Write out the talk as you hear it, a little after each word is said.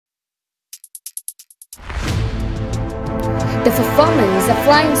The performance of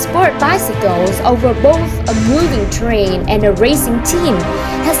flying sport bicycles over both a moving train and a racing team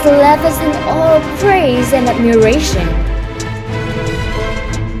has left us in awe of praise and admiration.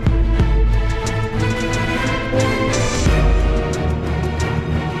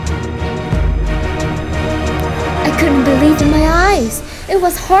 I couldn't believe in my eyes. It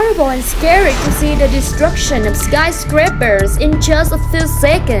was horrible and scary to see the destruction of skyscrapers in just a few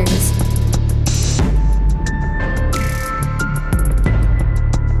seconds.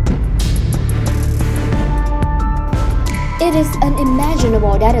 It is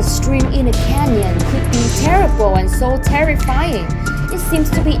unimaginable that a stream in a canyon could be terrible and so terrifying. It seems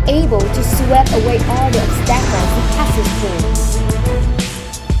to be able to sweep away all the obstacles it passes through.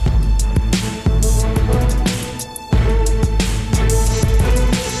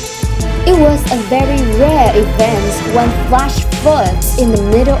 It was a very rare event when flash floods in the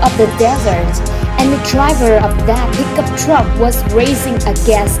middle of the desert, and the driver of that pickup truck was racing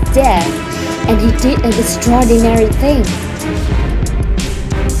against death, and he did an extraordinary thing.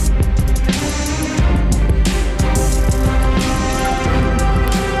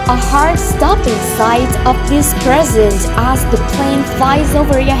 A heart-stopping sight of this present as the plane flies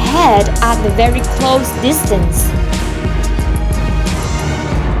over your head at a very close distance.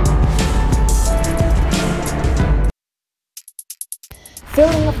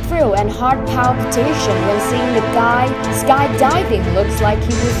 Feeling of thrill and heart palpitation when seeing the guy skydiving looks like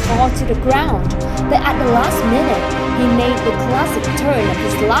he will fall to the ground, but at the last minute, he made the classic turn of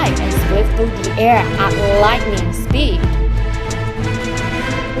his life and slipped through the air at lightning speed.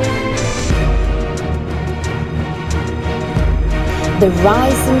 The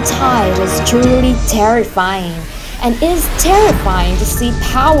rising tide was truly terrifying, and it is terrifying to see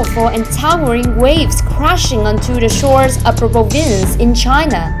powerful and towering waves crashing onto the shores of a province in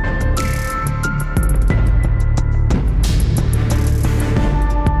China.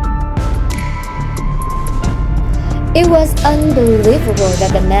 It was unbelievable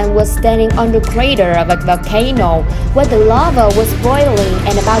that the man was standing on the crater of a volcano where the lava was boiling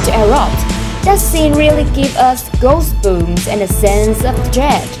and about to erupt. That scene really gave us goosebumps and a sense of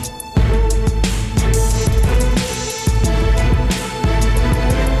dread.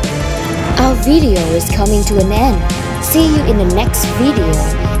 Our video is coming to an end. See you in the next video,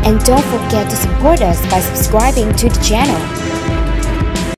 and don't forget to support us by subscribing to the channel.